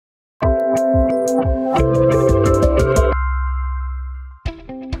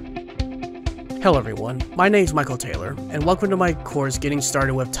Hello everyone, my name is Michael Taylor, and welcome to my course Getting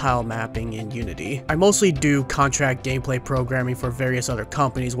Started with Tile Mapping in Unity. I mostly do contract gameplay programming for various other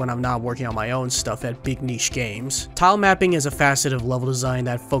companies when I'm not working on my own stuff at big niche games. Tile mapping is a facet of level design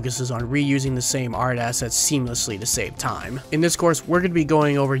that focuses on reusing the same art assets seamlessly to save time. In this course, we're going to be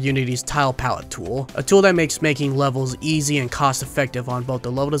going over Unity's Tile Palette tool, a tool that makes making levels easy and cost-effective on both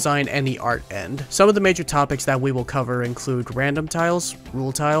the level design and the art end. Some of the major topics that we will cover include random tiles,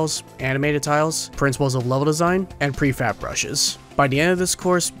 rule tiles, animated tiles, principles of level design, and prefab brushes. By the end of this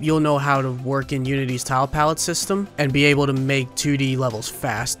course, you'll know how to work in Unity's tile palette system and be able to make 2D levels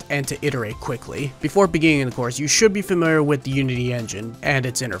fast and to iterate quickly. Before beginning the course, you should be familiar with the Unity engine and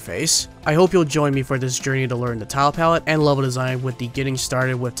its interface. I hope you'll join me for this journey to learn the tile palette and level design with the Getting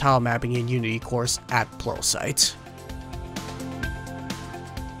Started with Tile Mapping in Unity course at Pluralsight.